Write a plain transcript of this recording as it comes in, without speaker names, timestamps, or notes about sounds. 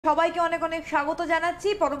সবাইকে অনেক অনেক স্বাগত জানাচ্ছি।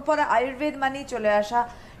 পরম্পরা আয়ুর্বেদ মানে চলে আসা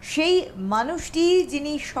সেই মানুষটি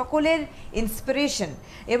যিনি সকলের ইন্সপিরেশন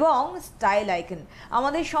এবং স্টাইল আইকন।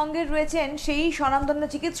 আমাদের সঙ্গে রয়েছেন সেই স্বনামধন্য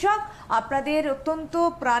চিকিৎসক, আপনাদের অত্যন্ত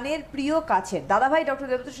প্রাণের প্রিয় কাছের দাদাভাই ডক্টর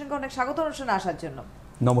দেবব্রত সেনকে অনেক স্বাগত অনুষ্ঠানে আসার জন্য।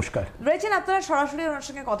 নমস্কার। রয়েছেন আপনারা সরাসরি ওনার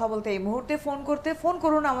সঙ্গে কথা বলতে এই মুহূর্তে ফোন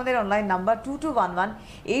করুন আমাদের অনলাইন নাম্বার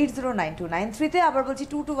 2211809293-তে। আবার বলছি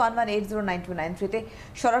 2211809293-তে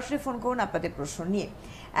সরাসরি ফোন করুন আপনাদের প্রশ্ন নিয়ে।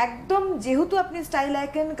 একদম যেহেতু আপনি স্টাইল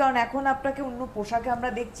আইকন, কারণ এখন আপনাকে অন্য পোশাকে আমরা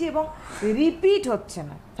দেখছি এবং রিপিট হচ্ছে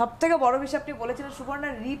না। সব থেকে বড় বিষয় আপনি বলেছিলেন সুবর্ণা,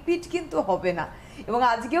 রিপিট কিন্তু হবে না, এবং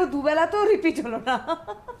আজকেও দুবেলাতেও রিপিট হলো না।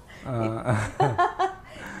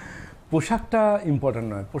 পোশাকটা ইম্পর্টেন্ট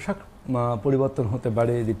নয়, পোশাক পরিবর্তন হতে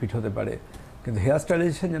পারে, রিপিট হতে পারে, কিন্তু হেয়ার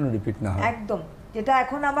স্টাইলাইজেশন যেন রিপিট না হয়। একদম, যেটা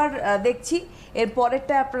এখন আমার দেখছি এর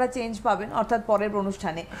পরেরটা আপনারা চেঞ্জ পাবেন, অর্থাৎ পরের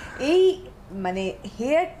অনুষ্ঠানে এই মানে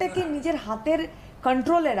হেয়ারটাকে নিজের হাতের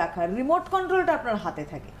কন্ট্রোলে রাখার রিমোট কন্ট্রোলটা আপনার হাতে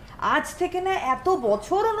থাকে। আজ থেকে না এত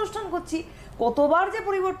বছর অনুষ্ঠান করছি, কতবার যে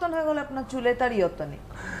পরিবর্তন হয়ে গেল আপনার চুলে, তার ইয়ত্তা নেই।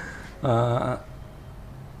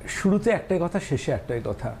 শুরুতে একটাই কথা, শেষে একটাই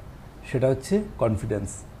কথা, সেটা হচ্ছে কনফিডেন্স।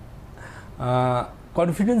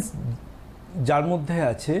 কনফিডেন্স যার মধ্যে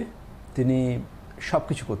আছে তিনি সব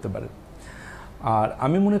কিছু করতে পারেন। আর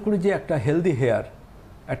আমি মনে করি যে একটা হেলদি হেয়ার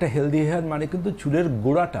মানে কিন্তু চুলের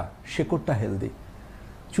গোড়াটা, শেকড়টা হেলদি।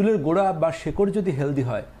 চুলের গোড়া বা শেকড় যদি হেলদি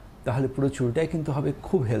হয় তাহলে পুরো চুলটাই কিন্তু হবে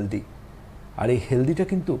খুব হেলদি। আর এই হেলদিটা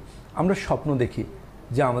কিন্তু আমরা স্বপ্ন দেখি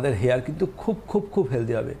যে আমাদের হেয়ার কিন্তু খুব খুব খুব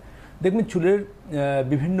হেলদি হবে। দেখবেন চুলের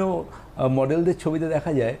বিভিন্ন মডেলদের ছবিতে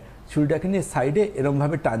দেখা যায় চুলটাকে নিয়ে সাইডে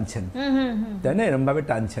এরমভাবে টানছেন, তাই না? এরমভাবে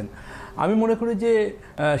টানছেন। আমি মনে করি যে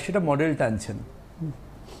সেটা মডেল টানছেন।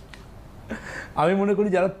 আমি মনে করি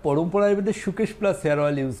যারা পরম্পরা আয়ুর্বেদের Sukesh plus hair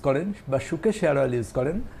oil use করেন বা সুকেশ হেয়ার অয়েল ইউজ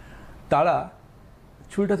করেন, তারা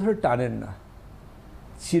চুলটা ধরে টানেন না,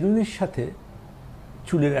 চিরুনির সাথে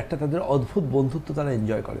চুলের একটা তাদের অদ্ভুত বন্ধুত্ব তারা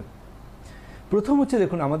এনজয় করেন। প্রথম হচ্ছে,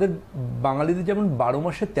 দেখুন আমাদের বাঙালিদের যেমন 12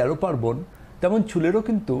 মাসে 13 পার্বণ, তেমন চুলেরও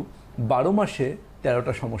কিন্তু 12 মাসে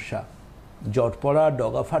 13টা সমস্যা, জট পড়া,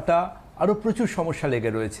 ডগা ফাটা, আরও প্রচুর সমস্যা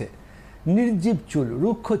লেগে রয়েছে। নির্জীব চুল,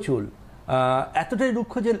 রুক্ষ চুল, এতটাই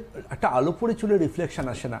রুক্ষ যে একটা আলো পড়ে চুলের রিফ্লেকশন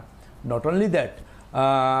আসে না। নট অনলি দ্যাট,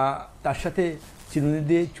 তার সাথে চিরুনি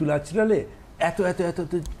দিয়ে চুল আঁচড়ালে এত এত এত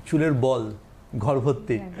এত চুলের বল ঘর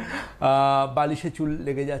ভর্তি, বালিশে চুল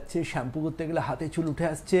লেগে যাচ্ছে, শ্যাম্পু করতে গেলে হাতে চুল উঠে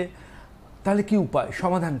আসছে। তাহলে কি উপায়,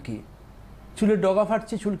 সমাধান কি? চুলের ডগা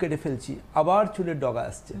ফাটছে, চুল কেটে ফেলছি, আবার চুলের ডগা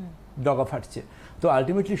আসছে, ডগা ফাটছে। তো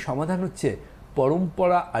আলটিমেটলি সমাধান হচ্ছে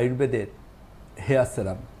পরম্পরা আয়ুর্বেদের হেয়ার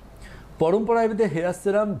সেরাম। পরম্পরা আয়ুর্বেদের হেয়ার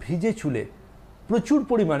সেরাম ভিজে চুলে প্রচুর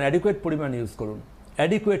পরিমাণ, অ্যাডিকুয়েট পরিমাণ ইউজ করুন,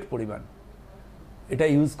 অ্যাডিকুয়েট পরিমাণ এটা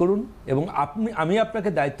ইউজ করুন। এবং আমি আপনাকে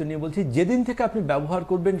দায়িত্ব নিয়ে বলছি, যেদিন থেকে আপনি ব্যবহার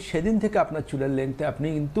করবেন সেদিন থেকে আপনার চুলের লেন্থে আপনি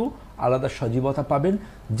কিন্তু আলাদা সজীবতা পাবেন,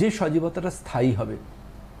 যে সজীবতাটা স্থায়ী হবে।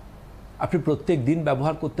 আপনি প্রত্যেক দিন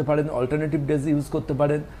ব্যবহার করতে পারেন, অল্টারনেটিভ ডেজ ইউজ করতে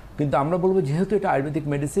পারেন, কিন্তু আমরা বলবো যেহেতু এটা আয়ুর্বেদিক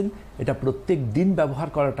মেডিসিন, এটা প্রত্যেক দিন ব্যবহার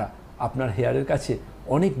করাটা আপনার হেয়ারের কাছে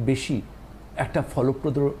অনেক বেশি একটা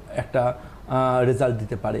ফলপ্রদ একটা রেজাল্ট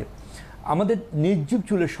দিতে পারে। আমাদের নির্জীব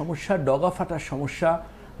চুলের সমস্যা, ডগা ফাটার সমস্যা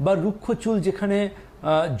বা রুক্ষ চুল, যেখানে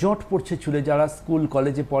জট পড়ছে চুলে, যারা স্কুল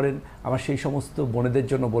কলেজে পড়েন, আমার সেই সমস্ত বোনেদের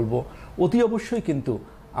জন্য বলবো অতি অবশ্যই কিন্তু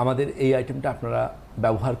আমাদের এই আইটেমটা আপনারা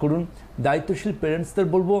ব্যবহার করুন। দায়িত্বশীল পেরেন্টসদের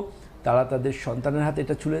বলবো তারা তাদের সন্তানের হাতে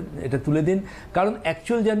এটা তুলে দিন, কারণ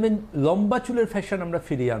অ্যাকচুয়াল জানবেন লম্বা চুলের ফ্যাশন আমরা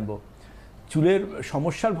ফিরিয়ে আনবো। চুলের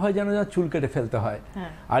সমস্যার ভয় যেন চুল কেটে ফেলতে হয়।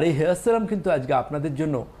 আর এই হেয়ার সেরাম কিন্তু আজকে আপনাদের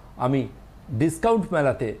জন্য আমি ডিসকাউন্ট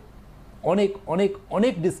মেলাতে অনেক অনেক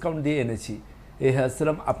অনেক ডিসকাউন্ট দিয়ে এনেছি। এই হেয়ার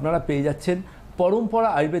সেরাম আপনারা পেয়ে যাচ্ছেন পরম্পরা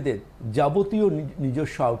আয়ুর্বেদের যাবতীয়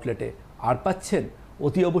নিজস্ব আউটলেটে, আর পাচ্ছেন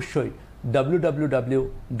অতি অবশ্যই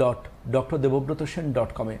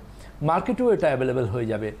www.drdebabratasen.com-এ। মার্কেটেও এটা অ্যাভেলেবেল হয়ে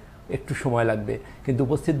যাবে, একটু সময় লাগবে, কিন্তু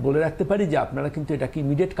উপস্থিত বলে রাখতে পারি যে আপনারা কিন্তু এটাকে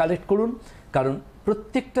ইমিডিয়েট কালেক্ট করুন, কারণ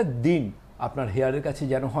প্রত্যেকটা দিন আপনার হেয়ারের কাছে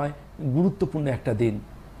যেন হয় গুরুত্বপূর্ণ একটা দিন।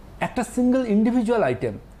 একটা সিঙ্গেল ইন্ডিভিজুয়াল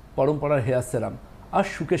আইটেম পরম্পরার হেয়ার সেরাম আর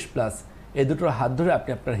সুকেশ প্লাস, এই দুটোর হাত ধরে আপনি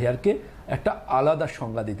আপনার হেয়ারকে একটা আলাদা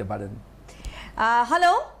সংজ্ঞা দিতে পারেন।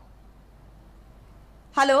 হ্যালো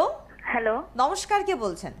হ্যালো হ্যালো, নমস্কার, কে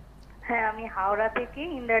বলছেন? হ্যাঁ আমি হাওড়া থেকে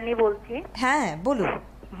ইন্দ্রাণী বলছি। হ্যাঁ বলুন।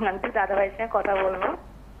 আমি তো দাদাভাইয়ের সঙ্গে কথা বলবো।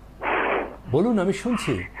 বলুন, আমি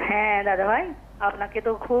শুনছি। হ্যাঁ দাদাভাই, আপনাকে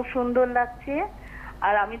তো খুব সুন্দর লাগছে।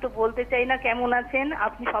 আর আমি তো বলতে চাই না কেমন আছেন,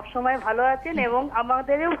 আপনি সবসময় ভালো আছেন এবং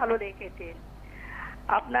আমাদেরও ভালো রেখেছেন।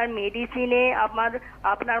 আপনার মেডিসিনে,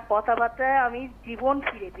 আপনার কথাবার্তায় আমি জীবন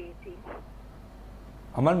ফিরে পেয়েছি।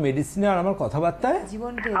 আমার মেডিসিনে আর আমার কথাবার্তায়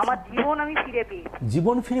আমার জীবন আমি ফিরে পেয়েছি।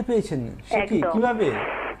 জীবন ফিরে পেয়েছেন? কিভাবে?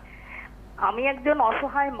 আমি একজন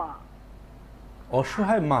অসহায় মা।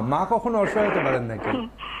 অসহায় মা? মা কখনো অসহায় হতে পারেন নাকি?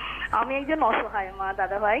 আমি একজন অসহায় মা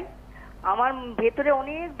দাদা ভাই। আমার ভেতরে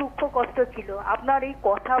অনেক দুঃখ কষ্ট ছিল। আপনার এই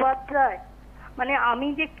কথাবার্তায় মানে আমি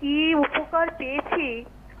যে কি উপকার পেয়েছি,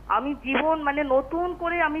 আমি জীবন মানে নতুন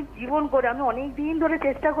করে আমি জীবন করে আমি অনেক দিন ধরে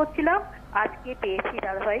চেষ্টা করছিলাম, আজকে পেয়েছি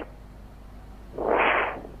দাদা ভাই।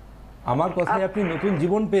 আমার কথায় আপনি নতুন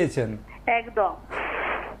জীবন পেয়েছেন? একদম।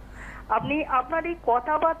 আপনি আপনার এই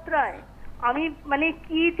কথাবার্তায় আমি মানে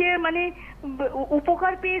কি যে মানে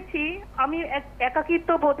উপকার পেয়েছি, আমি একাকিত্ব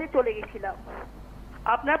বোধে চলে গেছিলাম।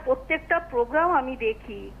 আপনার প্রত্যেকটা প্রোগ্রাম আমি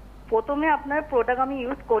দেখি। প্রথমে আপনার প্রোডাক্ট আমি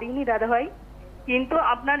ইউজ করিনি দাদা ভাই, কিন্তু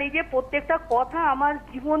আপনার এই যে প্রত্যেকটা কথা আমার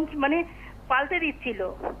জীবন মানে পাল্টে দিচ্ছিল।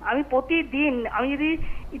 আমি প্রতিদিন, আমি যদি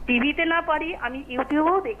টিভিতে না পারি আমি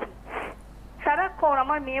ইউটিউবেও দেখি সারাক্ষণ।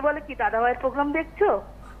 আমার মেয়ে বলে কি দাদা ভাইয়ের প্রোগ্রাম দেখছো?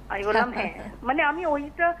 আমি বললাম হ্যাঁ। মানে আমি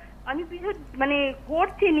ওইটা আমি কিছু মানে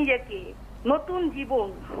করছি নিজেকে নতুন জীবন।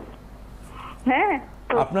 হ্যাঁ,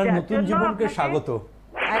 আপনার নতুন জীবনকে স্বাগত।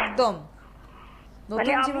 একদম মানে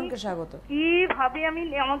নতুন জীবনকে স্বাগত। কিভাবে আমি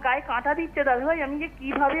আমার গায়ে কাঁটা দিচ্ছে দাদা ভাই, আমি যে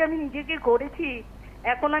কিভাবে আমি নিজেকে গড়েছি,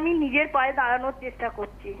 এখন আমি নিজের পায়ে দাঁড়ানোর চেষ্টা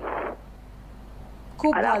করছি।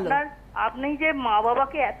 খুব আর ভালো। আপনি যে মা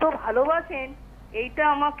বাবাকে এত ভালোবাসেন, এইটা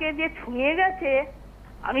আমাকে যে ছুঁয়ে গেছে।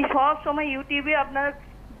 আমি সব সময় ইউটিউবে আপনার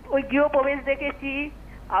ওই গৃহপ্রবেশ দেখেছি,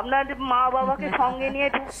 আপনার মা বাবাকে সঙ্গে নিয়ে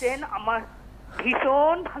ঢুকছেন, আমার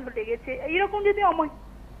ভীষণ ভালো লেগেছে। এইরকম যদি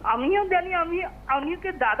আমিও জানি, আমি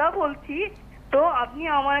ওকে দাদা বলছি, তো আপনি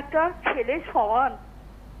আমার একটা ছেলে সমান।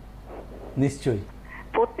 নিশ্চয়ই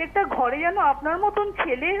প্রত্যেকটা ঘরে যেন আপনার মতন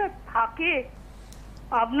ছেলে থাকে।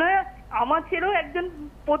 আপনার আমার ছেলেও একজন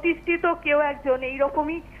প্রতিষ্ঠিত কেউ একজন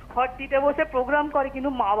এইরকমই হট সিটে বসে প্রোগ্রাম করে,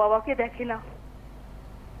 কিন্তু মা বাবাকে দেখে না।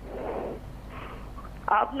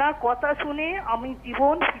 আপনার কথা শুনে আমি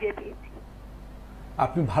জীবন ফিরে পেয়েছি।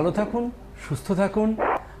 আপনি ভালো থাকুন, সুস্থ থাকুন,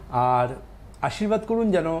 আর আশীর্বাদ করুন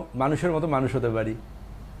যেন মানুষের মতো মানুষ হতে পারি।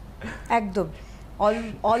 একদম।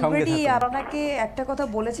 অলরেডি আপনাকে একটা কথা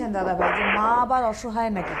বলেছেন দাদা ভাই যে মা আবার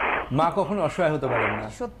অসহায় নাকি? মা কখনো অসহায় হতে পারেন না।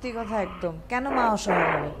 সত্যি কথা একদম। কেন মা অসহায়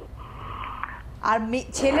হবে? আর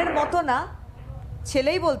ছেলের মতো না,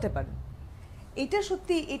 ছেলেই বলতে পারে। এটা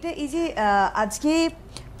সত্যি। এটা এই যে আজকে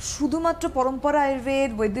শুধুমাত্র পরম্পরা আয়ুর্বেদ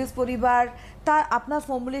বৈদ্য পরিবার তার আপনার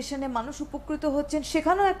ফর্মুলেশনে মানুষ উপকৃত হচ্ছেন,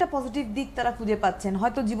 সেখানেও একটা পজিটিভ দিক তারা খুঁজে পাচ্ছেন।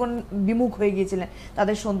 হয়তো জীবন বিমুখ হয়ে গিয়েছিলেন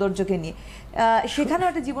তাদের সৌন্দর্যকে নিয়ে, সেখানেও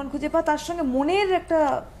একটা জীবন খুঁজে পাওয়া, তার সঙ্গে মনের একটা।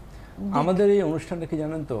 আমাদের এই অনুষ্ঠানটা কি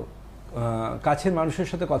জানেন তো, কাছের মানুষের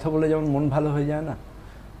সাথে কথা বলে যেমন মন ভালো হয়ে যায় না,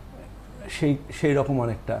 সেই রকম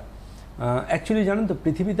অনেকটা। অ্যাকচুয়ালি জানেন তো,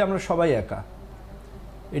 পৃথিবীতে আমরা সবাই একা,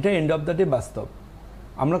 এটা এন্ড অফ দ্য ডে বাস্তব।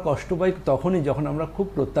 আমরা কষ্ট পাই তখনই যখন আমরা খুব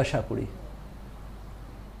প্রত্যাশা করি।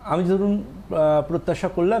 আমি ধরুন প্রত্যাশা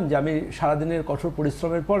করলাম যে আমি সারাদিনের কঠোর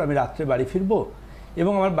পরিশ্রমের পর আমি রাত্রে বাড়ি ফিরবো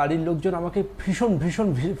এবং আমার বাড়ির লোকজন আমাকে ভীষণ ভীষণ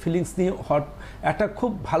ফিলিংস নিয়ে একটা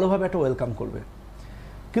খুব ভালোভাবে একটা ওয়েলকাম করবে।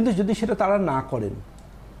 কিন্তু যদি সেটা তারা না করেন,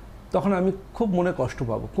 তখন আমি খুব মনে কষ্ট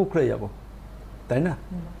পাবো, কুঁকড়ে যাব, তাই না?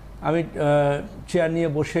 আমি চেয়ার নিয়ে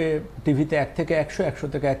বসে টিভিতে 1 থেকে 100, 100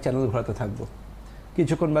 থেকে 1 চ্যানেল ঘোরাতে থাকবো।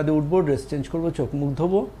 কিছুক্ষণ বাদে উঠবো, ড্রেস চেঞ্জ করবো, চোখ মুখ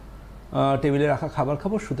ধোবো, টেবিলে রাখা খাবার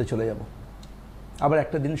খাবো, শুতে চলে যাব। আবার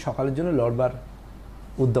একটা দিন সকালের জন্য লড়বার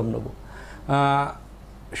উদ্যম নেব।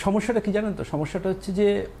 সমস্যাটা কি জানেন তো? সমস্যাটা হচ্ছে যে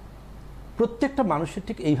প্রত্যেকটা মানুষের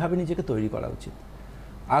ঠিক এইভাবে নিজেকে তৈরি করা উচিত।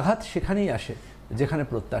 আঘাত সেখানেই আসে যেখানে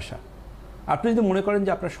প্রত্যাশা। আপনি যদি মনে করেন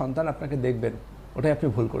যে আপনার সন্তান আপনাকে দেখবেন, ওটাই আপনি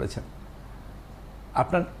ভুল করেছেন।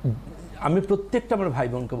 আমি প্রত্যেকটা আমার ভাই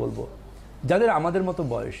বোনকে বলবো, যাদের আমাদের মতো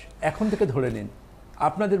বয়স, এখন থেকে ধরে নিন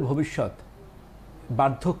আপনাদের ভবিষ্যৎ,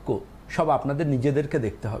 বার্ধক্য সব আপনাদের নিজেদেরকে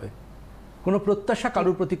দেখতে হবে। কোনো প্রত্যাশা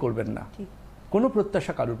কারুর প্রতি করবেন না, কোনো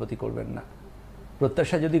প্রত্যাশা কারুর প্রতি করবেন না।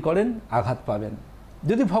 প্রত্যাশা যদি করেন আঘাত পাবেন।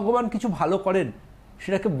 যদি ভগবান কিছু ভালো করেন,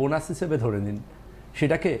 সেটাকে বোনাস হিসেবে ধরে নিন,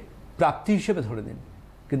 সেটাকে প্রাপ্তি হিসেবে ধরে নিন,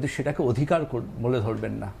 কিন্তু সেটাকে অধিকার বলে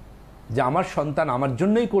ধরবেন না যে আমার সন্তান আমার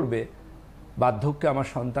জন্যই করবে। বার্ধক্যে আমার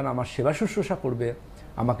সন্তান আমার সেবা শুশ্রূষা করবে,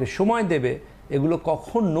 আমাকে সময় দেবে, এগুলো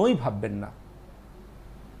কখনোই ভাববেন না।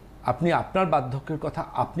 আপনি আপনার বার্ধক্যের কথা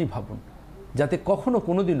আপনি ভাবুন, যাতে কখনো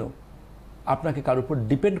কোনো দিনও আপনাকে কারোর উপর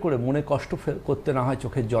ডিপেন্ড করে মনে কষ্ট করতে না হয়,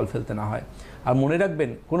 চোখের জল ফেলতে না হয়। আর মনে রাখবেন,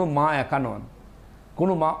 কোনো মা একা নন,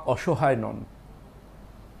 কোনো মা অসহায় নন,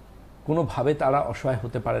 কোনোভাবে তারা অসহায়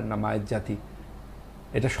হতে পারেন না। মায়ের জাতি,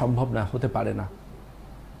 এটা সম্ভব না, হতে পারে না।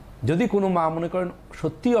 যদি কোনো মা মনে করেন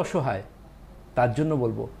সত্যিই অসহায়, তার জন্য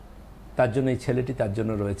বলবো, তার জন্য এই ছেলেটি তার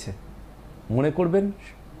জন্য রয়েছে। মনে করবেন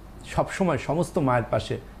সবসময় সমস্ত মায়ের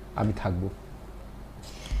পাশে আমি থাকব।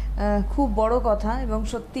 খুব বড় কথা, এবং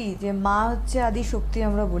সত্যি যে মা হচ্ছে আদি শক্তি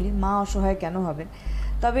আমরা বলি, মা অসহায় কেন হবেন?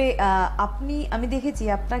 তবে আমি দেখেছি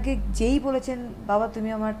আপনাকে যেই বলেছেন বাবা তুমি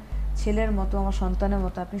আমার ছেলের মতো, আমার সন্তানের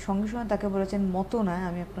মতো, আপনি সঙ্গে সঙ্গে তাকে বলেছেন মতো নয়,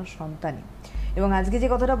 আমি আপনার সন্তানই। এবং আজকে যে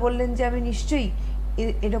কথাটা বললেন যে আমি নিশ্চয়ই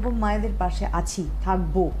এরকম মায়েদের পাশে আছি,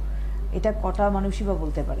 থাকবো, এটা কটা মানুষই বা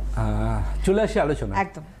বলতে পারে। চলে আসি আলোচনা।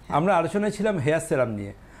 একদম আমরা আলোচনায় ছিলাম হেয়ার সেরাম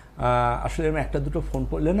নিয়ে। আসলে আমি একটা দুটো ফোন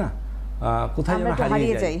করলে না কোথায় যেন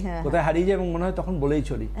হারিয়ে যাই, কোথায় হারিয়ে যায় এবং মনে হয় তখন বলেই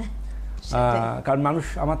চলি। কারণ মানুষ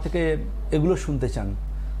আমার থেকে এগুলো শুনতে চান,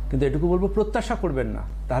 কিন্তু এটুকু বলবো প্রত্যাশা করবেন না,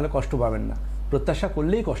 তাহলে কষ্ট পাবেন না। প্রত্যাশা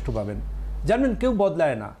করলেই কষ্ট পাবেন। জানবেন কেউ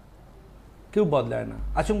বদলায় না, কেউ বদলায় না।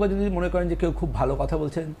 আচমকা যদি মনে করেন যে কেউ খুব ভালো কথা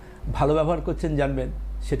বলছেন, ভালো ব্যবহার করছেন, জানবেন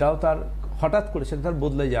সেটাও তার হঠাৎ করে, সেটা তার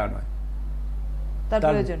বদলে যাওয়া নয়,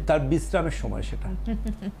 তার বিশ্রামের সময় সেটা।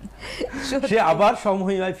 সে আবার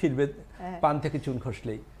সময় ফিরবে পান থেকে চুন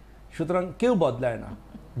খসলেই। সুতরাং কেউ বদলায় না।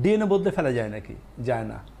 ডিএনএ বদলে ফেলা যায় নাকি? যায়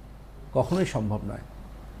না, কখনোই সম্ভব নয়।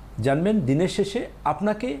 জানবেন দিনের শেষে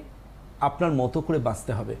আপনাকে আপনার মতো করে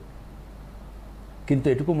বাঁচতে হবে। কিন্তু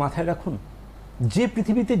এটুকু মাথায় রাখুন, যে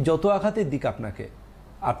পৃথিবীতে যত আঘাতের দিক আপনাকে,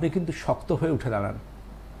 আপনি কিন্তু শক্ত হয়ে উঠে দাঁড়ান।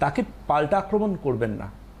 তাকে পাল্টা আক্রমণ করবেন না,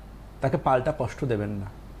 তাকে পাল্টা কষ্ট দেবেন না।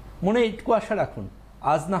 মনে এইটুকু আশা রাখুন,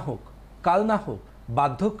 আজ না হোক কাল না হোক,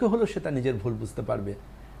 বার্ধক্য হলো সে তার নিজের ভুল বুঝতে পারবে।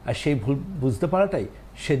 আর সেই ভুল বুঝতে পারাটাই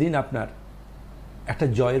সেদিন আপনার একটা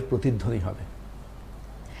জয়ের প্রতিধ্বনি হবে।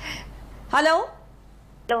 হ্যালো,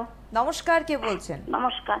 হ্যালো, নমস্কার, কে বলছেন?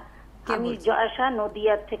 নমস্কার, আমি জয়সা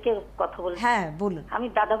নদিয়া থেকে কথা বলছি। হ্যাঁ বলুন। আমি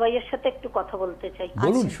দাদা ভাইয়ের সাথে একটু কথা বলতে চাই।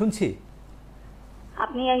 বলুন, শুনছি।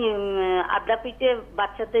 আপনি এই আদ্যাপীঠে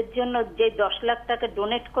বাচ্চাদের জন্য যে 10 লাখ টাকা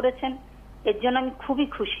ডোনেট করেছেন, এর জন্য আমি খুবই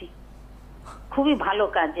খুশি। খুবই ভালো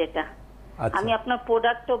কাজ এটা। আমি আপনার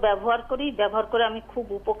প্রোডাক্টও ব্যবহার করি, ব্যবহার করে আমি খুব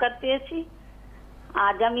উপকার পেয়েছি।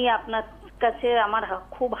 আজ আমি আপনার কাছে, আমার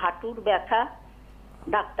খুব হাঁটুর ব্যথা,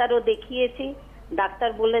 ডাক্তারও দেখিয়েছি। ডাক্তার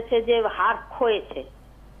বলেছে যে হাড় ক্ষয়েছে।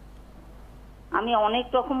 আমি অনেক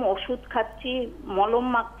রকম ওষুধ খাচ্ছি, মলম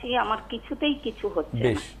মাখছি, আমার কিছুতেই কিছু হচ্ছে না।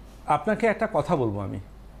 বেশ, আপনাকে একটা কথা বলবো আমি।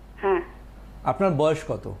 হ্যাঁ। আপনার বয়স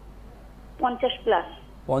কত? 50 প্লাস।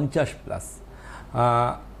 50 প্লাস।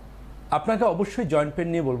 আপনাকে অবশ্যই জয়েন্ট পেন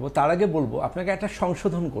নিয়ে বলবো। তার আগে বলবো আপনাকে একটা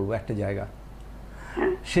সংশোধন করব একটা জায়গা।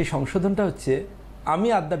 সেই সংশোধনটা হচ্ছে, আমি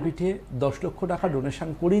আদ্যাপীঠে 10 লক্ষ টাকা ডোনেশন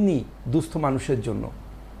করিনি দুস্থ মানুষের জন্য।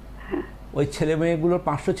 ওই ছেলে মেয়েগুলোর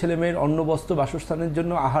 500 ছেলে মেয়ের অন্ন বস্ত্র বাসস্থানের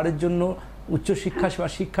জন্য, আহারের জন্য, উচ্চশিক্ষা বা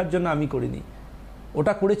শিক্ষার জন্য আমি করিনি।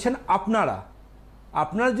 ওটা করেছেন আপনারা।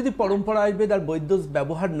 আপনারা যদি পরম্পরা আয়ুর্বেদ আর বৈদ্য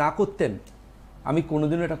ব্যবহার না করতেন, আমি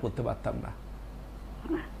কোনোদিনও এটা করতে পারতাম না।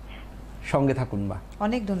 সঙ্গে থাকুন বা।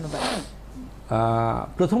 অনেক ধন্যবাদ।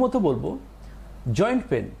 প্রথমত বলবো, জয়েন্ট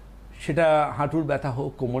পেন, সেটা হাঁটুর ব্যথা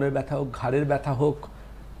হোক, কোমরের ব্যথা হোক, ঘাড়ের ব্যথা হোক,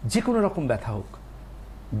 যে কোনো রকম ব্যথা হোক,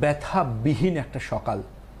 ব্যথাবিহীন একটা সকাল,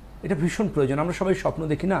 এটা ভীষণ প্রয়োজন। আমরা সবাই স্বপ্ন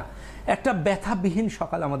দেখি না একটা ব্যথাবিহীন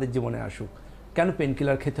সকাল আমাদের জীবনে আসুক। কেন পেন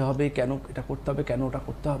কিলার খেতে হবে, কেন এটা করতে হবে, কেন ওটা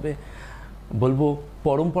করতে হবে? বলবো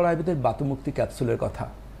পরম্পরা আয়ুর্বেদের বাতমুক্তি ক্যাপসুলের কথা।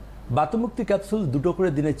 বাতমুক্তি ক্যাপসুল 2টো করে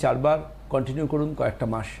দিনে 4 বার কন্টিনিউ করুন কয়েকটা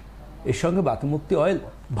মাস। এর সঙ্গে বাতমুক্তি অয়েল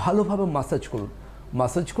ভালোভাবে মাসাজ করুন।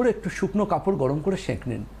 মাসাজ করে একটু শুকনো কাপড় গরম করে সেঁক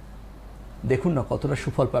নিন। দেখুন না কতটা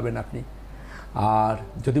সুফল পাবেন আপনি। আর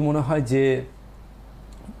যদি মনে হয় যে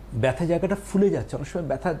ব্যথা জায়গাটা ফুলে যাচ্ছে, অনেক সময়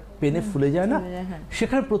ব্যথা পেনে ফুলে যায় না,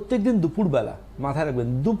 সেখানে প্রত্যেকদিন দুপুরবেলা, মাথায় রাখবেন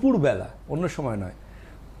দুপুরবেলা, অন্য সময় নয়,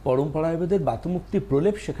 পরম্পরা আয়ুর্বেদের বাতমুক্তি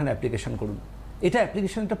প্রলেপ সেখানে অ্যাপ্লিকেশন করুন। এটা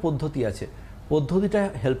অ্যাপ্লিকেশন একটা পদ্ধতি আছে, পদ্ধতিটা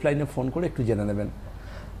হেল্পলাইনে ফোন করে একটু জেনে নেবেন।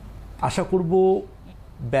 আশা করব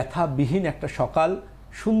ব্যথাবিহীন একটা সকাল,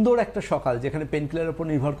 সুন্দর একটা সকাল, যেখানে পেনকিলারের উপর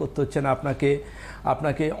নির্ভর করতে হচ্ছে না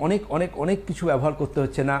আপনাকে অনেক অনেক অনেক কিছু ব্যবহার করতে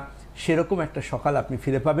হচ্ছে না, সেরকম একটা সকাল আপনি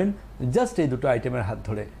ফিরে পাবেন জাস্ট এই 2টো আইটেমের হাত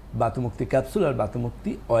ধরে, বাতমুক্তি ক্যাপসুল আর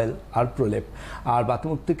বাতমুক্তি অয়েল আর প্রলেপ। আর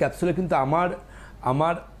বাতমুক্তি ক্যাপসুলে কিন্তু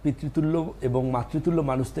আমার পিতৃতুল্য এবং মাতৃতুল্য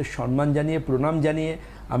মানুষদের সম্মান জানিয়ে, প্রণাম জানিয়ে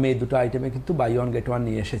আমি এই 2টো আইটেমে কিন্তু বাই ওয়ান গেট ওয়ান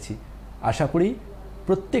নিয়ে এসেছি। আশা করি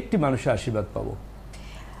প্রত্যেকটি মানুষের আশীর্বাদ পাবো।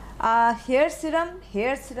 হেয়ার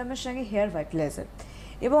সিরামের সঙ্গে হেয়ার ভাইটালাইজার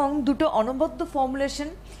এবং 2টো অনবদ্য ফর্মুলেশন,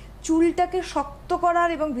 চুলটাকে শক্ত করার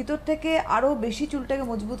এবং ভিতর থেকে আরও বেশি চুলটাকে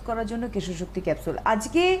মজবুত করার জন্য কেশশক্তি ক্যাপসুল।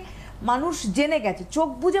 আজকে মানুষ জেনে গেছে, চোখ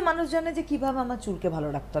বুঝে মানুষ জানে যে কীভাবে আমার চুলকে ভালো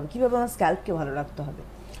রাখতে হবে, কীভাবে আমার স্ক্যাল্পকে ভালো রাখতে হবে।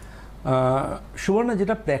 সুবর্ণা,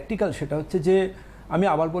 যেটা প্র্যাকটিক্যাল সেটা হচ্ছে যে, আমি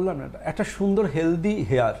আবার বললাম না, একটা সুন্দর হেলদি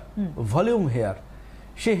হেয়ার, ভলিউম হেয়ার,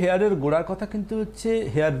 সেই হেয়ারের গোড়ার কথা কিন্তু হচ্ছে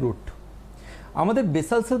হেয়ার রুট। আমাদের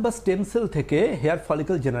বেসাল সেল বা স্টেম সেল থেকে হেয়ার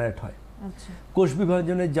ফলিকল জেনারেট হয়। কোষ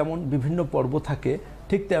বিভাজনের যেমন বিভিন্ন পর্ব থাকে,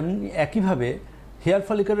 ঠিক তেমনি একইভাবে হেয়ার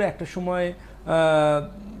ফলিকলের একটা সময়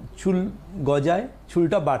চুল গজায়,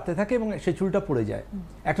 চুলটা বাড়তে থাকে এবং সে চুলটা পড়ে যায়,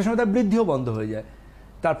 একটা সময় তার বৃদ্ধিও বন্ধ হয়ে যায়।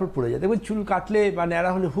 তারপর পড়ে যায়। দেখবেন চুল কাটলে বা ন্যাড়া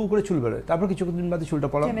হলে হু করে চুল বেরোয়, তারপর কিছুদিন বাদে চুলটা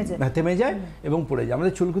পড়া থেমে যায় এবং পড়ে যায়।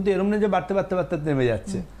 আমাদের চুল কিন্তু এরকম না যে বাড়তে বাড়তে বাড়তে থেমে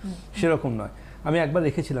যাচ্ছে, সেরকম নয়। আমি একবার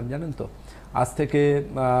রেখেছিলাম জানেন তো, আজ থেকে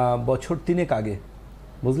বছর 3 আগে,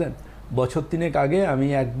 বুঝলেন, বছর 3 আগে আমি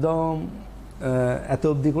একদম এত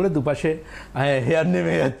অবধি করে দুপাশে হেয়ার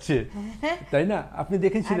নেমে যাচ্ছে, তাই না? আপনি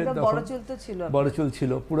দেখেছিলেন তখন বড় চুল তো ছিল, বড় চুল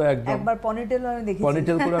ছিল পুরো একদম, একবার পনিটেল আমি দেখেছি,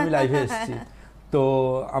 পনিটেল করে আমি লাইভে এসেছি। তো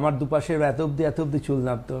আমার দুপাশে এত অবধি চুল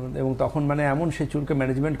নামতো, এবং তখন মানে এমন সেই চুলকে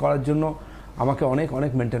ম্যানেজমেন্ট করার জন্য আমাকে অনেক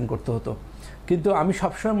অনেক মেনটেন করতে হতো। কিন্তু আমি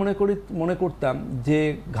সবসময় মনে করতাম যে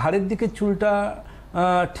ঘাড়ের দিকে চুলটা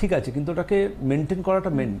ঠিক আছে, কিন্তু ওটাকে মেনটেন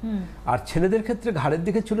করাটা মেন। আর ছেলেদের ক্ষেত্রে ঘাড়ের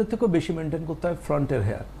দিকে চুলের থেকেও বেশি মেনটেন করতে হয় ফ্রন্টের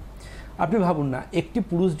হেয়ার। আপনি ভাবুন না, একটি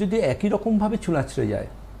পুরুষ যদি একই রকমভাবে চুল আঁচড়ে যায়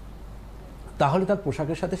তাহলে তার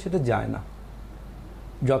পোশাকের সাথে সেটা যায় না,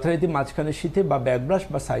 যথারীতি মাঝখানে শীতে বা ব্যাকব্রাশ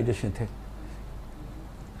বা সাইডে সেঁথে,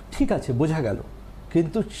 ঠিক আছে বোঝা গেল,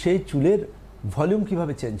 কিন্তু সেই চুলের ভলিউম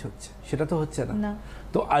কিভাবে চেঞ্জ হচ্ছে সেটা তো হচ্ছে না।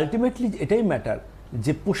 তো আলটিমেটলি এটাই ম্যাটার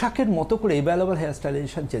যে পোশাকের মতো করে এভেলেবল হেয়ার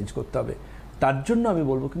স্টাইলাইজেশন চেঞ্জ করতে হবে। তার জন্য আমি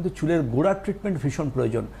বলবো কিন্তু চুলের গোড়ার ট্রিটমেন্ট ভীষণ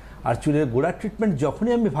প্রয়োজন। আর চুলের গোড়ার ট্রিটমেন্ট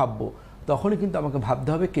যখনই আমি ভাববো তখনই কিন্তু আমাকে ভাবতে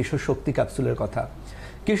হবে কেশর শক্তি ক্যাপসুলের কথা।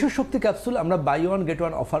 কেশর শক্তি ক্যাপসুল আমরা by one get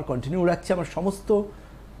one offer continue রাখছি আমার সমস্ত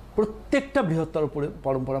প্রত্যেকটা বৃহত্তর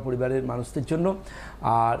পরম্পরা পরিবারের মানুষদের জন্য।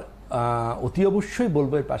 আর অতি অবশ্যই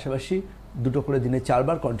বলবো এর পাশাপাশি 2 করে দিনে 4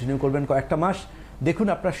 বার কন্টিনিউ করবেন কয়েকটা মাস, দেখুন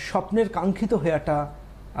আপনার স্বপ্নের কাঙ্ক্ষিত হেয়ারটা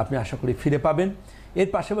আপনি আশা করি ফিরে পাবেন। এর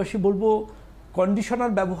পাশাপাশি বলবো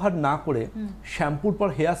কন্ডিশনার ব্যবহার না করে শ্যাম্পুর পর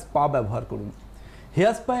হেয়ার স্পা ব্যবহার করুন।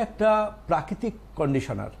 হেয়ার স্পা একটা প্রাকৃতিক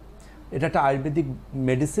কন্ডিশনার, এটা একটা আয়ুর্বেদিক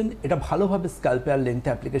মেডিসিন, এটা ভালোভাবে স্ক্যাল্পে আর লেন্থে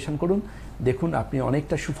অ্যাপ্লিকেশন করুন, দেখুন আপনি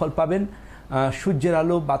অনেকটা সুফল পাবেন। সূর্যের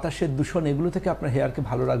আলো, বাতাসের দূষণ এগুলো থেকে আপনার হেয়ারকে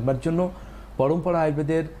ভালো রাখবার জন্য পরম্পরা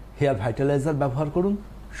আয়ুর্বেদের হেয়ার ভাইটালাইজার ব্যবহার করুন,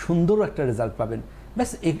 সুন্দর একটা রেজাল্ট পাবেন।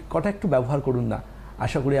 ব্যাস এই কটা একটু ব্যবহার করুন না,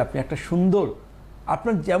 আশা করি আপনি একটা সুন্দর,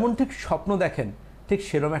 আপনার যেমন ঠিক স্বপ্ন দেখেন ঠিক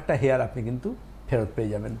সেরকম একটা হেয়ার আপনি কিন্তু ফেরত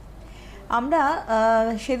পেয়ে যাবেন। আমরা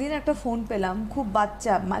সেদিন একটা ফোন পেলাম, খুব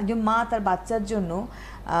বাচ্চা, যে মা তার বাচ্চার জন্য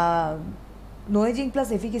নো এজিং প্লাস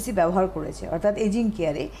এফিকেসি ব্যবহার করেছে, অর্থাৎ এজিং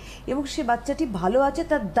কেয়ারে, এবং সে বাচ্চাটি ভালো আছে,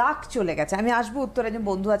 তার দাগ চলে গেছে। আমি আসবো উত্তরে, একজন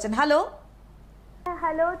বন্ধু আছেন। হ্যালো।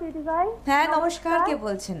 হ্যালো দিদি ভাই। হ্যাঁ নমস্কার, কে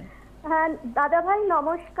বলছেন? হ্যাঁ দাদা ভাই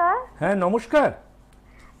নমস্কার। হ্যাঁ নমস্কার।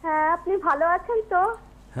 হ্যাঁ আপনি ভালো আছেন তো?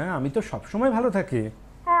 হ্যাঁ আমি তো সবসময় ভালো থাকি।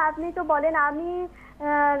 হ্যাঁ আপনি তো বলেন। আমি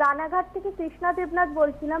রানাঘাট থেকে কৃষ্ণা দেবনাথ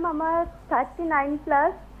বলছিলাম, আমার 39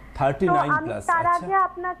 প্লাস। 39 প্লাস। তার আগে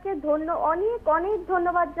আপনাকে অনেক অনেক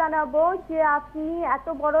ধন্যবাদ জানাবো যে আপনি এত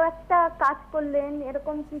বড় একটা কাজ করলেন,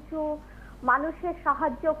 এরকম কিছু মানুষের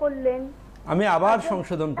সাহায্য করলেন। আমি আবার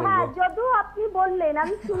সংশোধন করব। হ্যাঁ যদিও আপনি বললেন,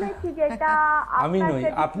 আমি শুনেছি যে এটা আমি নই,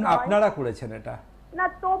 আপনারা করেছেন এটা। না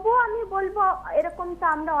তবু আমি বলবো এরকমটা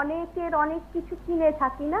আমরা অনেকের অনেক কিছু কিনে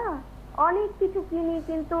থাকি না, অনেক কিছু কিনি,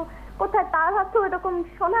 কিন্তু কোথায় তার হয়তো এরকম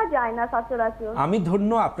শোনা যায় না সচরাচর। আমি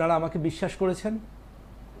ধন্য আপনারা আমাকে বিশ্বাস করেছেন।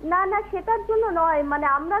 না না সেটার জন্য নয়, মানে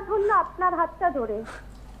আমরা ধন্য আপনার হাতটা ধরে।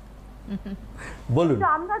 বলুন।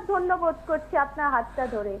 আমরা ধন্যবোধ করছি আপনার হাতটা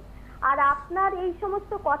ধরে। আর আপনার এই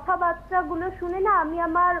সমস্ত কথাবার্তা গুলো শুনে না, আমি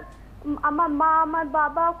আমার মা, আমার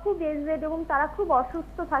বাবা খুব এজড এবং তারা খুব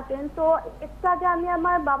অসুস্থ থাকেন। তো একটু আগে আমি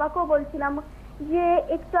আমার বাবাকেও বলছিলাম যে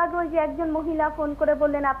একটু আগে ওই যে একজন মহিলা ফোন করে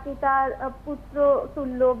বললেন আপনি তার পুত্র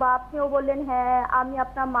তুল্য, বা আপনিও বললেন হ্যাঁ আমি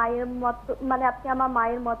আপনার মায়ের মতো, মানে আপনি আমার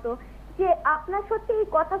মায়ের মতো। যে আপনার সত্যি এই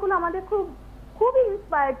কথাগুলো আমাদের খুব খুব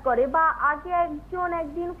ইন্সপায়ার্ড করে। বা আগে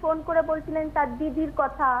একদিন ফোন করে বলছিলেন তার দিদির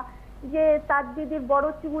কথা, যে তার দিদির বড়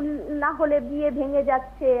চুল না হলে বিয়ে ভেঙে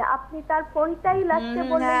যাচ্ছে, আপনি তার ফোনটাই লাস্টে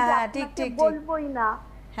বললেন যে আপনাকে বলবোই না।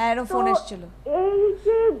 হ্যাঁ এরকম ফোন এসেছিল। এই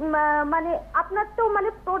যে মানে আপনার তো মানে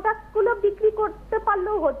প্রোডাক্ট গুলো বিক্রি করতে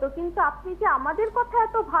পারলেও হতো, কিন্তু আপনি যে আমাদের কথা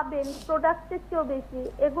এত ভাবেন প্রোডাক্টের চেয়েও বেশি,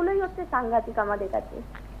 এগুলোই হচ্ছে সাংঘাতিক আমাদের কাছে।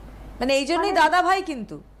 মানে এই জন্যই দাদা ভাই,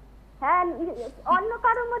 কিন্তু হ্যাঁ অন্য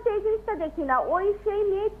কারোর মধ্যে এই জিনিসটা দেখি না। ওই সেই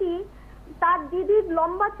মেয়েটি তার দিদির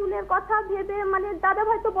লম্বা চুলের কথা ভেবে, মানে দাদা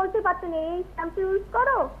ভাই তো বলতে পারতেন এই শ্যাম্পু ইউজ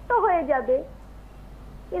করো তো হয়ে যাবে,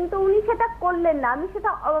 কিন্তু উনি সেটা করলেন না। আমি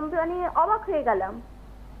সেটা মানে অবাক হয়ে গেলাম।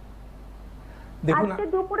 আজকে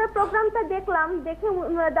দুপুরে প্রোগ্রামটা দেখলাম, দেখে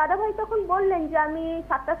দাদা ভাই তখন বললেন যে আমি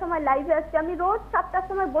 7টার সময় লাইভে আসছি। আমি রোজ 7টার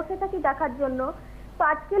সময় বসে থাকি দেখার জন্য। তো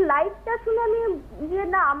আজকে লাইভটা শুনে আমি যে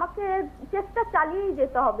না আমাকে চেষ্টা চালিয়েই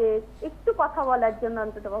যেতে হবে একটু কথা বলার জন্য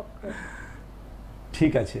অন্তত।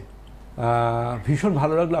 ঠিক আছে, ভীষণ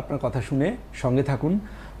ভালো লাগলো আপনার কথা শুনে, সঙ্গে থাকুন।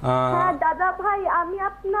 হ্যাঁ দাদা ভাই আমি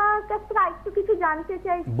আপনার কাছ থেকে একটু কিছু জানতে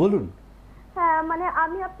চাই। বলুন। হ্যাঁ মানে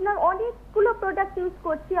আমি আপনার অনেকগুলো প্রোডাক্ট ইউজ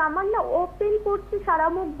করছি, আমার না ওপেন করছি সারা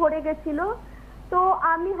মুখ ভরে গেছিল, তো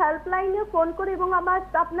আমি হেল্পলাইনে ফোন করি এবং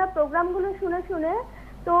আপনার প্রোগ্রামগুলো শুনে শুনে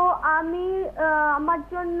তো আমি আমার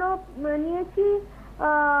জন্য নিয়েছি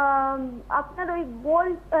আপনার ওই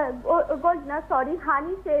গোল্ড না sorry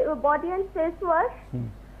honey body and face wash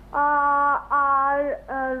R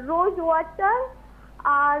rose water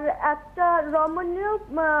আর একটা রমণীয়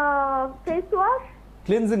ফেস ওয়াশ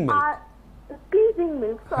ক্লিনজিং মিল্ক আর ক্লিনজিং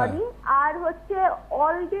মিল্ক সরি আর হচ্ছে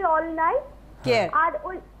all day all night care.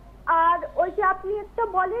 আর ওই যে আপনি একটা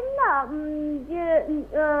বলেন না যে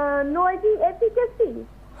নয়েজি এফিকেসি,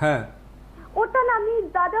 হ্যাঁ ওটা না আমি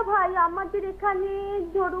দাদা ভাই আমাদের এখানে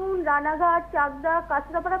ধরুন রানাঘাট, চাকদা,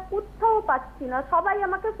 কাঁচরাপাড়া কোথাও পাচ্ছি না। সবাই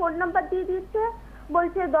আমাকে ফোন নাম্বার দিয়ে দিচ্ছে,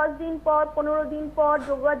 বলছে 10 দিন পর 15 দিন পর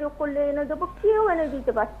যোগাযোগ করলে এনে দেবো, কেউ এনে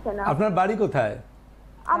দিতে পারছে না। আপনার বাড়ি কোথায়?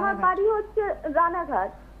 আমার বাড়ি হচ্ছে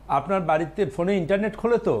রানাঘাট। আপনার বাড়িতে ফোনে ইন্টারনেট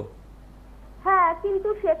খোলে তো? হ্যাঁ, কিন্তু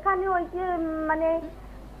সেখানে ওই যে মানে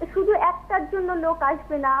শুধু একটার জন্য লোক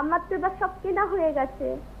আসবে না, আমার তো এবার সব কেনা হয়ে গেছে।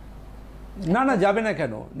 না না, যাবে না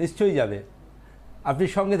কেন, নিশ্চয়ই যাবে। আপনি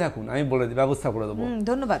সঙ্গে থাকুন, আমি বলে ব্যবস্থা করে দেবো।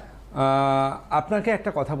 ধন্যবাদ। আপনাকে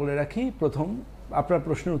একটা কথা বলে রাখি, প্রথম আপনার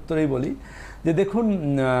প্রশ্নের উত্তরেই বলি যে দেখুন,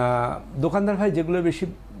 দোকানদার ভাই যেগুলো বেশি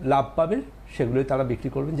লাভ পাবে সেগুলোই তারা বিক্রি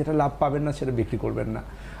করবেন, যেটা লাভ পাবেন না সেটা বিক্রি করবেন না।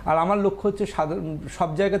 আর আমার লক্ষ্য হচ্ছে সব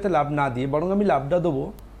জায়গাতে লাভ না দিয়ে বরং আমি লাভটা দেবো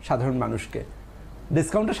সাধারণ মানুষকে,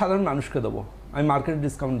 ডিসকাউন্টটা সাধারণ মানুষকে দেবো, আমি মার্কেটে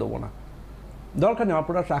ডিসকাউন্ট দেবো না। দরকার নেই, আমার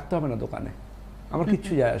প্রোডাক্ট রাখতে হবে না দোকানে, আমার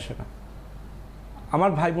কিচ্ছু যায় আসে না।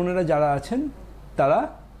 আমার ভাই বোনেরা যারা আছেন তারা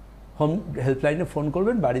হোম হেল্পলাইনে ফোন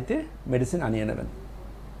করবেন, বাড়িতে মেডিসিন আনিয়ে নেবেন।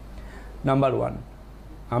 নাম্বার 1,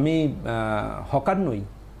 আমি হকার নই।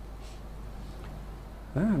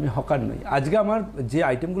 হ্যাঁ, আমি হকার নই। আজকে আমার যে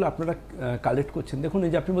আইটেমগুলো আপনারা কালেক্ট করছেন, দেখুন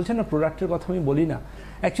এই যে আপনি বলছেন না প্রোডাক্টের কথা আমি বলি না,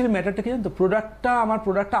 অ্যাকচুয়ালি ম্যাটারটা কি জানেন তো, আমার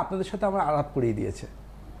প্রোডাক্টটা আপনাদের সাথে আমার আলাপ করিয়ে দিয়েছে।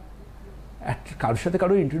 কারোর সাথে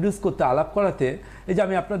কারো ইন্ট্রোডিউস করতে, আলাপ করাতে, এই যে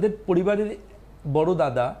আমি আপনাদের পরিবারের বড়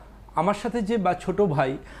দাদা, আমার সাথে যে বা ছোট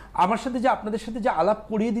ভাই, আমার সাথে যে আপনাদের সাথে যে আলাপ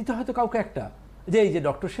করিয়ে দিতে হয়তো কাউকে একটা, যে এই যে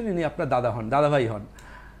ডক্টর সেন ইনি আপনার দাদা হন, দাদাভাই হন,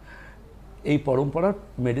 এই পরম্পরার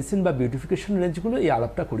মেডিসিন বা বিউটিফিকেশন রেঞ্জগুলো এই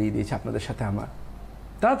আলাপটা করিয়ে দিয়েছে আপনাদের সাথে আমার।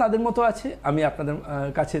 তারা তাদের মতো আছে, আমি আপনাদের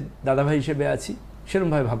কাছে দাদাভাই হিসেবে আছি,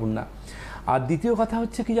 সেরকমভাবে ভাবুন না। আর দ্বিতীয় কথা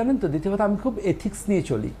হচ্ছে কি জানেন তো, দ্বিতীয় কথা, আমি খুব এথিক্স নিয়ে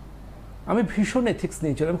চলি, আমি ভীষণ এথিক্স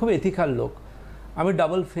নিয়ে চলি, আমি খুব এথিক্যাল লোক। আমি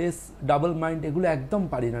ডাবল ফেস, ডাবল মাইন্ড এগুলো একদম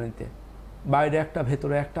পারি না নিতে, বাইরে একটা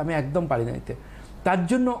ভেতরে একটা, আমি একদম পারি না নিতে। তার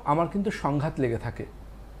জন্য আমার কিন্তু সংঘাত লেগে থাকে।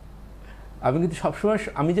 আমি কিন্তু সবসময়,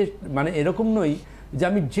 আমি যে মানে এরকম নই যে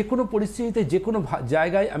আমি যে কোনো পরিস্থিতিতে যে কোনো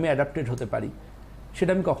জায়গায় আমি অ্যাডাপ্টেড হতে পারি,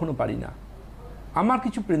 সেটা আমি কখনো পারি না। আমার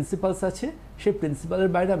কিছু প্রিন্সিপালস আছে, সেই প্রিন্সিপালের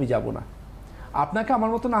বাইরে আমি যাব না। আপনাকে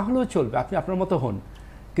আমার মতো না হলেও চলবে, আপনি আপনার মতো হন,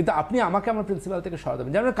 কিন্তু আপনি আমাকে আমার প্রিন্সিপাল থেকে সরাতে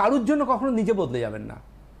দেবেন। যেমন কারোর জন্য কখনো নিজে বদলে যাবেন না,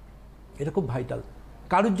 এটা খুব ভাইটাল।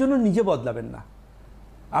 কারোর জন্য নিজে বদলাবেন না।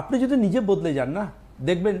 আপনি যদি নিজে বদলে যান না,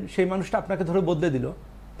 দেখবেন সেই মানুষটা আপনাকে ধরে বদলে দিল,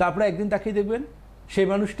 তারপরে একদিন তাকিয়ে দেখবেন সেই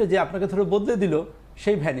মানুষটা যে আপনাকে ধরে বদলে দিল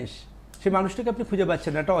সেই ভ্যানিশ, সেই মানুষটাকে আপনি খুঁজে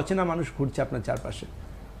পাচ্ছেন না, একটা অচেনা মানুষ ঘুরছে আপনার চারপাশে।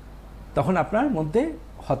 তখন আপনার মধ্যে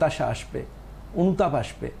হতাশা আসবে, অনুতাপ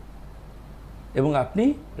আসবে, এবং আপনি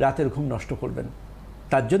রাতের ঘুম নষ্ট করবেন।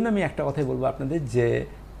 তার জন্য আমি একটা কথাই বলবো আপনাদের, যে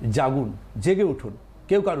জাগুন, জেগে উঠুন,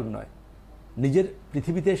 কেউ কারুর নয়। নিজের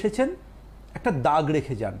পৃথিবীতে এসেছেন, একটা দাগ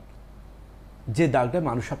রেখে যান, যে দাগটা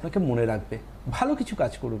মানুষ আপনাকে মনে রাখবে। ভালো কিছু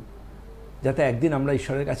কাজ করুন, যাতে একদিন আমরা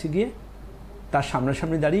ঈশ্বরের কাছে গিয়ে তার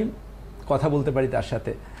সামনাসামনি দাঁড়িয়ে কথা বলতে পারি তার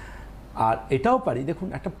সাথে। আর এটাও পারি, দেখুন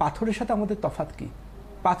একটা পাথরের সাথে আমাদের তফাৎ কি?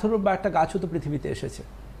 পাথর বা একটা গাছও তো পৃথিবীতে এসেছে,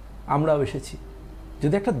 আমরাও এসেছি।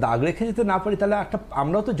 যদি একটা দাগ রেখে যেতে না পারি, তাহলে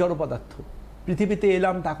আমরাও তো জড় পদার্থ। পৃথিবীতে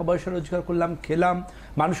এলাম, টাকা পয়সা রোজগার করলাম, খেলাম,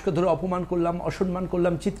 মানুষকে ধরে অপমান করলাম, অসম্মান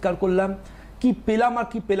করলাম, চিৎকার করলাম, কি পেলাম আর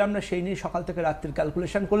কি পেলাম না সেই নিয়ে সকাল থেকে রাত্রির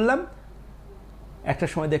ক্যালকুলেশন করলাম। একটা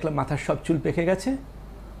সময় দেখলাম মাথার সব চুল পেকে গেছে,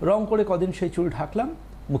 রং করে কদিন সেই চুল ঢাকলাম,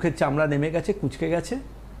 মুখের চামড়া নেমে গেছে, কুঁচকে গেছে।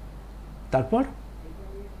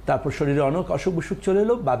 তারপর শরীরে অনেক অসুখ বিসুখ চলে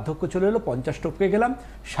এলো, বার্ধক্য চলে এলো, 50 টপকে গেলাম,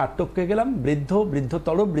 60 টপকে গেলাম,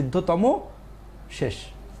 বৃদ্ধতর, বৃদ্ধতম, শেষ,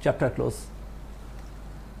 চ্যাপ্টার ক্লোজ।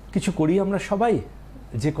 কিছু করি আমরা সবাই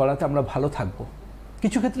যে করাতে আমরা ভালো থাকবো।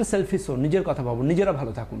 কিছু ক্ষেত্রে সেলফিশও, নিজের কথা ভাবুন, নিজেরা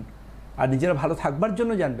ভালো থাকুন। আর নিজেরা ভালো থাকবার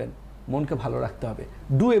জন্য জানবেন মনকে ভালো রাখতে হবে।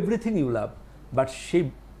 Do everything you love, but সেই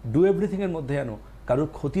ডু এভরিথিংয়ের মধ্যে যেন কারোর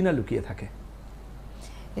ক্ষতি না লুকিয়ে থাকে।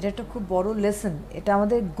 এটা একটা খুব বড় লেসন, এটা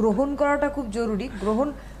আমাদের গ্রহণ করাটা খুব জরুরি। গ্রহণ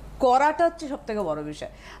করাটা হচ্ছে সব থেকে বড়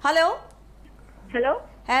বিষয়। হ্যালো হ্যালো,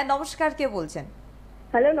 হ্যাঁ নমস্কার, কে বলছেন?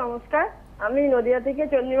 হ্যালো নমস্কার, আমি নদিয়া থেকে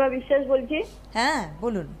চন্দ্রিমা বিশ্বাস বলছি। হ্যাঁ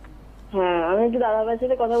বলুন। হ্যাঁ, আমি একটু দাদাভাইয়ের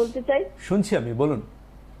সাথে কথা বলতে চাই। শুনছি আমি, বলুন।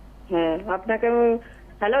 হ্যাঁ আপনাকে,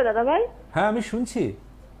 হ্যালো দাদাভাই। হ্যাঁ আমি শুনছি।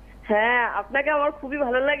 হ্যাঁ আপনাকে আমার খুবই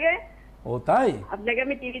ভালো লাগে, ও তাই? আপনাকে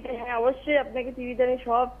আমি টিভিতে, হ্যাঁ অবশ্যই আপনাকে টিভিতে আমি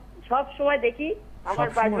সব সময় দেখি। আমার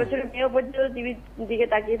সব 5 সময়? বছরের মেয়েও পর্যন্ত টিভির দিকে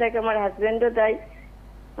তাকিয়ে থাকে, আমার হাজবেন্ডও তাই।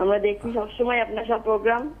 আমরা দেখি সব সময় আপনার সব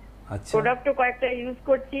প্রোগ্রাম। আচ্ছা, প্রোডাক্টও কয়েকটা ইউজ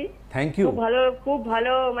করছি, থ্যাংক ইউ। খুব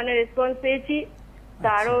ভালো মানে রেসপন্স পেয়েছি। তা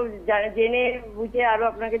আরো জেনে বুঝে আরো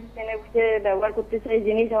আপনাকে জেনে বুঝে ব্যবহার করতে চাই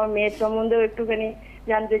জিনিস। আমার মেয়ের সম্বন্ধেও একটুখানি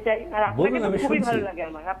জানতে চাই। আর আপনাকে বলুন, তো আমি খুবই শুনছি। ভালো লাগে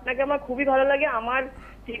আপনাকে আমার খুবই ভালো লাগে। আমার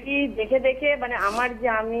টিভি দেখে মানে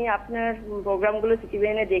আমি আপনার প্রোগ্রামগুলো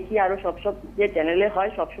CTVN এ দেখি, আরো সব যে চ্যানেলে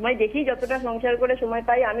হয় সবসময় দেখি, যতটা সংসার করে সময়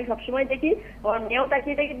পাই আমি সবসময় দেখি। আমার মেয়েও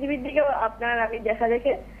তাকিয়ে থাকে টিভির দিকে, আপনার আমি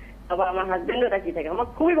দেখে আবার আমার হাজবেন্ডও তাকিয়ে থাকে। আমার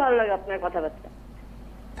খুবই ভালো লাগে আপনার কথাবার্তা,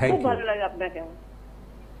 থ্যাংক খুব ইউ, ভালো লাগে আপনাকে।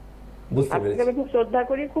 বুঝতে আপনাকে পেরেছি। আমি খুব শ্রদ্ধা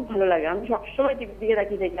করি, খুব ভালো লাগে। আমি সবসময় টিভির দিকে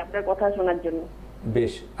তাকিয়ে থাকি আপনার কথা শোনার জন্য।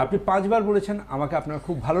 বেশ, আপনি 5 বার বলেছেন আমাকে আপনার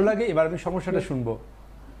খুব ভালো লাগে। এবার আমি সমস্যাটা শুনবো।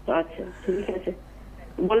 আচ্ছা ঠিক আছে,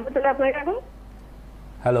 বলবো তাহলে আপনাকে এখন।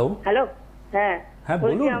 হ্যালো, হ্যালো, হ্যাঁ হ্যাঁ,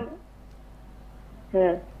 বলছি বলুন।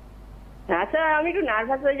 হ্যাঁ আচ্ছা, আমি একটু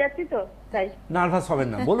নার্ভাস হয়ে যাচ্ছি তো তাই। নার্ভাস হবেন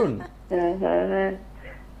না, বলুন। হ্যাঁ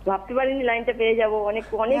ভাবতে পারিনি লাইনটা পেয়ে যাবো।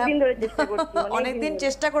 অনেক দিন ধরে চেষ্টা করছি, অনেকদিন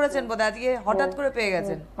চেষ্টা করেছেন বোধহয়, আজকে হঠাৎ করে পেয়ে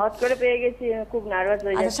গেছেন। হট করে পেয়ে গেছি, খুব নার্ভাস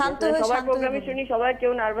হয়ে আচ্ছা, যাচ্ছি। শান্ত হয়ে, সবার শান্ত প্রোগ্রামে হয়ে শুনি সবাই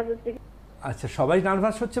কেউ নার্ভাস হচ্ছে। আচ্ছা, সবাই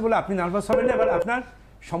নার্ভাস হচ্ছে বলে আপনি নার্ভাস হবেন না। এবার আপনার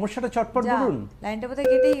সমস্যাটা চটপট যা, বলুন। লাইনটা বোধহয়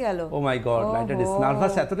কেটেই গেল। ও মাই গড, লাইনটা ওহো।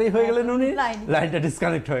 নার্ভাস এতটাই হয়ে গেলেন উনি, লাইন- লাইনটা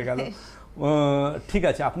ডিসকানেক্ট হয়ে গেল। ঠিক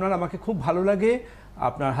আছে, আপনার আমাকে খুব ভালো লাগে।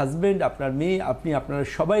 আপনার হাজবেন্ড, আপনার মেয়ে, আপনি আপনারা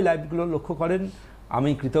সবাই লাইভগুলো লক্ষ্য করেন। আমি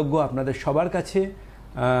কৃতজ্ঞ আপনাদের সবার কাছে।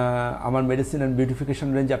 আমার মেডিসিন অ্যান্ড বিউটিফিকেশন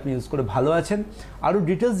রেঞ্জ আপনি ইউজ করে ভালো আছেন। আরও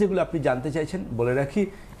ডিটেলস যেগুলো আপনি জানতে চাইছেন বলে রাখি,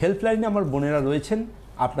 হেল্পলাইনে আমার বোনেরা রয়েছেন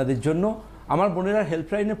আপনাদের জন্য। আমার বোনেরা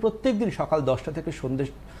হেল্পলাইনে প্রত্যেক দিন সকাল 10টা থেকে সন্ধ্যে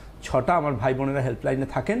 6টা আমার ভাই বোনেরা হেল্পলাইনে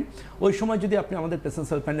থাকেন। ওই সময় যদি আপনি আমাদের পেশেন্টস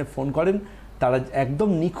হেল্পলাইনে ফোন করেন, তারা একদম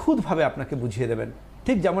নিখুঁতভাবে আপনাকে বুঝিয়ে দেবেন,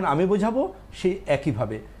 ঠিক যেমন আমি বোঝাবো সেই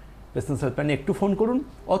একইভাবে। পেশেন্টস হেল্পলাইনে একটু ফোন করুন,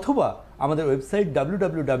 অথবা আমাদের ওয়েবসাইট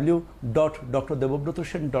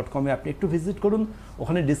www.drdebabrata.com আপনি একটু ভিজিট করুন।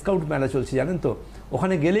 ওখানে ডিসকাউন্ট মেলা চলছে, জানেন তো।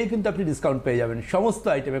 ওখানে গেলেই কিন্তু আপনি ডিসকাউন্ট পেয়ে যাবেন সমস্ত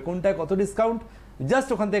আইটেমে, কোনটায় কত ডিসকাউন্ট জাস্ট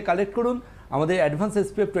ওখান থেকে কালেক্ট করুন। আমাদের অ্যাডভান্স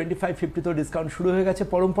SPF 25-50 তো ডিসকাউন্ট শুরু হয়ে গেছে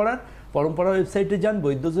পরম্পরার ওয়েবসাইটে যান,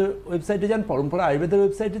 বৈদ্যজের ওয়েবসাইটে যান, পরম্পরা আয়ুর্বেদের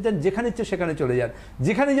ওয়েবসাইটে যান, যেখানে ইচ্ছে সেখানে চলে যান,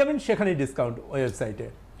 যেখানে যাবেন সেখানেই ডিসকাউন্ট ওই ওয়েবসাইটে।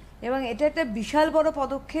 এবং এটা একটা বিশাল বড়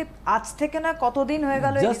পদক্ষেপ। আজ থেকে না কতদিন হয়ে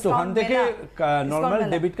গেল, জাস্ট ওখান থেকে নর্মাল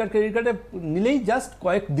ডেবিট কার্ড ক্রেডিট কার্ডে নিলেই জাস্ট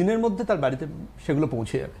কয়েক দিনের মধ্যে তার বাড়িতে সেগুলো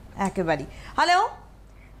পৌঁছে যাবে একেবারে। হ্যালো,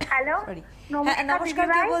 হ্যালো, সরি, নমস্কার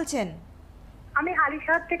কে দিদিভাই। বলছেন? আমি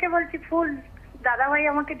হালিশহর থেকে বলছি। ফুল দাদাভাই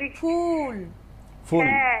আমাকে ফুল।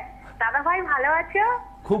 হ্যাঁ দাদাভাই, ভালো আছো?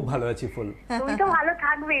 খুব ভালো আছি ফুল। তুমি তো ভালো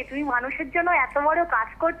থাকবে, তুমি মানুষের জন্য এত বড় কাজ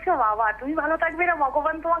করছো বাবা। তুমি ভালো থাকবে না,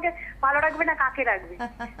 ভগবান তোমাকে ভালো রাখবে না, কাকে রাখবে?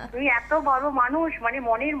 তুমি এত বড় মানুষ, মানে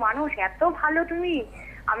মনের মানুষ, এত ভালো তুমি।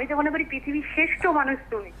 আমি তো মনে করি পৃথিবীর শ্রেষ্ঠ মানুষ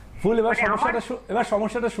তুমি। ফুল, এবার মানে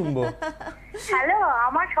সমস্যাটা শুনবো। হ্যালো,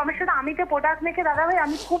 আমার সমস্যাটা, আমি তো প্রোডাক্ট মেখে দাদাভাই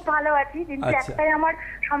আমি খুব ভালো আছি, কিন্তু আচ্ছা। একটাই আমার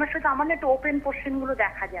সমস্যাটা, আমার না একটু ওপেন পোর্শন গুলো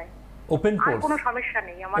দেখা যায়। ওপেন আর পোর্স? কোনো সমস্যা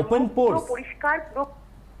নেই আমার, Open পুরো pores? পরিষ্কার পুরো।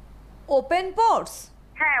 ওপেন পোর্স?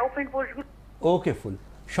 হ্যাঁ ওপেন পোর্স। ওকে ফুল,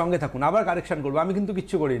 সঙ্গে থাকুন, আবার কারেকশন করবো। আমি কিন্তু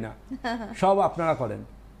কিচ্ছু করি না, সব আপনারা করেন।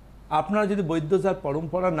 আপনারা যদি বৈদ্যজার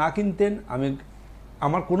পরম্পরা না কিনতেন,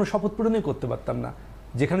 আমার কোনো শপথ পূরণই করতে পারতাম না।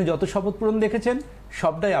 যেখানে যত শপথ পূরণ দেখেছেন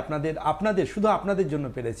সবটাই আপনাদের শুধু আপনাদের জন্য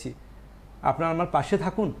পেরেছি। আপনারা আমার পাশে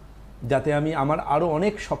থাকুন, যাতে আমি আমার আরও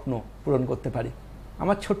অনেক স্বপ্ন পূরণ করতে পারি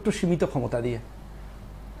আমার ছোট্ট সীমিত ক্ষমতা দিয়ে।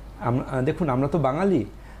 দেখুন, আমরা তো বাঙালি,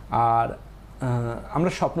 আর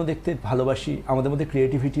আমরা স্বপ্ন দেখতে ভালোবাসি, আমাদের মধ্যে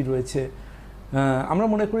ক্রিয়েটিভিটি রয়েছে। আমরা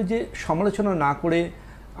মনে করি যে সমালোচনা না করে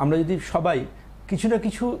আমরা যদি সবাই কিছু না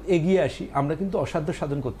কিছু এগিয়ে আসি, আমরা কিন্তু অসাধ্য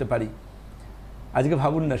সাধন করতে পারি। আজকে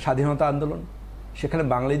ভাবুন না, স্বাধীনতা আন্দোলন, সেখানে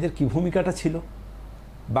বাঙালিদের কী ভূমিকাটা ছিল।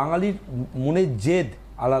 বাঙালির মনের জেদ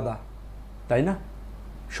আলাদা, তাই না?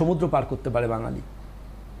 সমুদ্র পার করতে পারে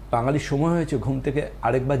বাঙালির সময় হয়েছে ঘুম থেকে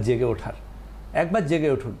আরেকবার জেগে ওঠার। একবার জেগে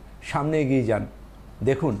উঠুন, সামনে এগিয়ে যান,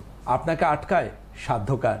 দেখুন আপনাকে আটকায়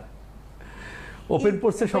সাধ্যকার। ওপেন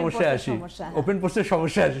পোর্সের সমস্যায় আসি, ওপেন পোর্সের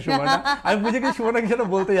সমস্যা আসি সুমনা। আমি বুঝে গেছি সুমনা কিছুটা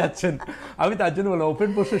বলতে যাচ্ছেন, আমি তার জন্য বললাম ওপেন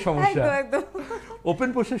পোর্সের সমস্যা। ওপেন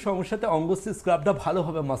পোর্সের সমস্যাতে অঙ্গস্থির স্ক্রাবটা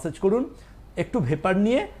ভালোভাবে মাসাজ করুন। একটু ভেপার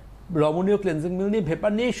নিয়ে, রমণীয় ক্লেন্সিং মিল নিয়ে,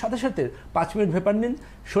 ভেপার নিয়ে সাথে 5 মিনিট ভেপার নিন,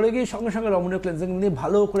 সরে গিয়ে সঙ্গে সঙ্গে রমণীয় ক্লেন্সিং মিল নিয়ে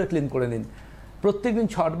ভালো করে ক্লিন করে নিন। প্রত্যেকদিন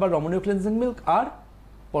 6 বার রমণীয় ক্লেন্সিং মিল্ক আর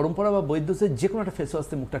পরম্পরা বা বৈদ্যসের যে কোনো একটা ফেস ওয়াশ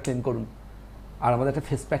দিয়ে মুখটা ক্লিন করুন, আর আমাদের একটা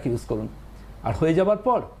ফেস প্যাক ইউজ করুন। আর হয়ে যাবার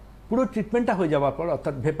পর, পুরো ট্রিটমেন্টটা হয়ে যাওয়ার পর,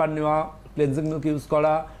 অর্থাৎ ভেপার নেওয়া, ক্লেন্সিং মিল্ক ইউজ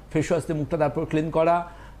করা, ফেস ওয়াশ দিয়ে মুখটা তারপর ক্লিন করা,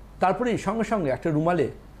 তারপরেই সঙ্গে সঙ্গে একটা রুমালে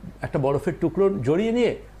একটা বরফের টুকরো জড়িয়ে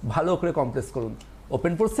নিয়ে ভালো করে কমপ্রেস করুন।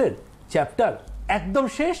 ওপেন পোর্সের চ্যাপ্টার একদম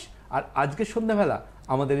শেষ, আর আজকে সন্ধ্যাবেলা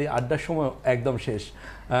আমাদের এই আড্ডার সময় একদম শেষ।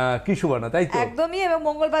 কি সুবর্ণা, তাই তো? একদমই, এবং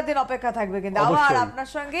মঙ্গলবার দিন অপেক্ষা থাকবে কিন্তু আবার অবশ্যই। আপনার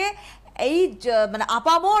সঙ্গে এই মানে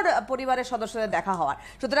আপামর পরিবারের সদস্যদের দেখা হওয়ার।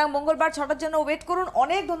 সুতরাং মঙ্গলবার 6টার জন্য ওয়েট করুন।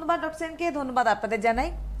 অনেক ধন্যবাদ ডক্টর সেনকে, ধন্যবাদ আপনাদের জানাই,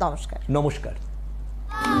 নমস্কার। নমস্কার।